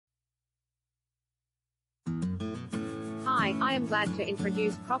Hi, I am glad to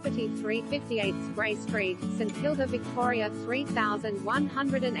introduce property 358 Grey Street, St Kilda, Victoria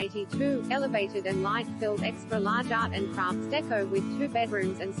 3182, elevated and light-filled extra-large art and crafts deco with 2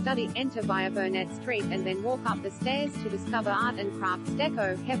 bedrooms and study. Enter via Burnett Street and then walk up the stairs to discover art and crafts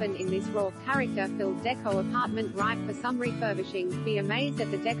deco heaven in this raw, character-filled deco apartment ripe for some refurbishing. Be amazed at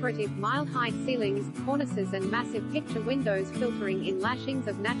the decorative, mild-height ceilings, cornices and massive picture windows filtering in lashings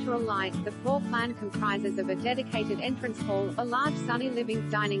of natural light. The floor plan comprises of a dedicated entrance hall, a large sunny living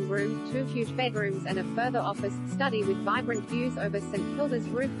dining room, 2 huge bedrooms and a further office study with vibrant views over St Kilda's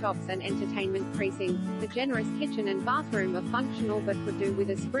rooftops and entertainment precinct. The generous kitchen and bathroom are functional but could do with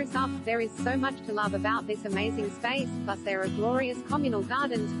a spruce up. There is so much to love about this amazing space, plus there are glorious communal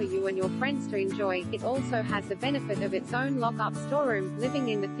gardens for you and your friends to enjoy. It also has the benefit of its own lock-up storeroom. Living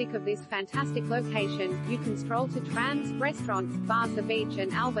in the thick of this fantastic location, you can stroll to trams, restaurants, bars, the beach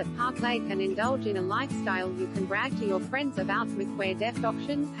and Albert Park Lake and indulge in a lifestyle you can brag to your friends about. Macquarie Deft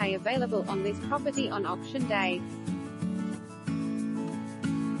Auction Pay available on this property on auction day.